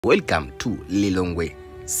Welcome to Lilongwe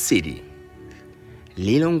City.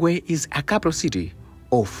 Lilongwe is a capital city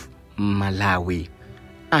of Malawi,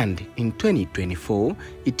 and in 2024,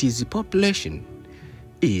 its population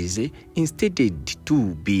is estimated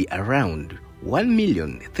to be around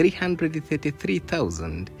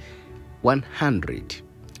 1,333,100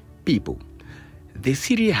 people. The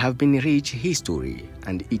city have been rich history,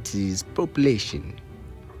 and its population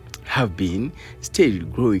have been steadily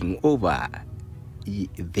growing over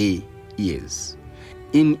the years.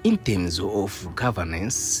 In terms of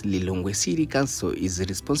governance, Lilongwe City Council is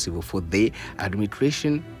responsible for the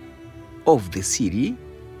administration of the city.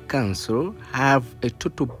 Council have a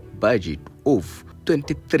total budget of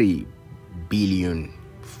 23 billion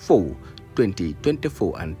for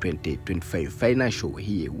 2024 and 2025 financial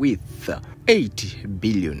year, with 8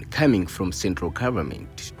 billion coming from central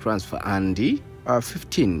government transfer and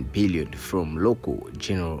 15 billion from local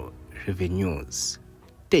general revenues.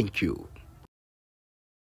 Thank you.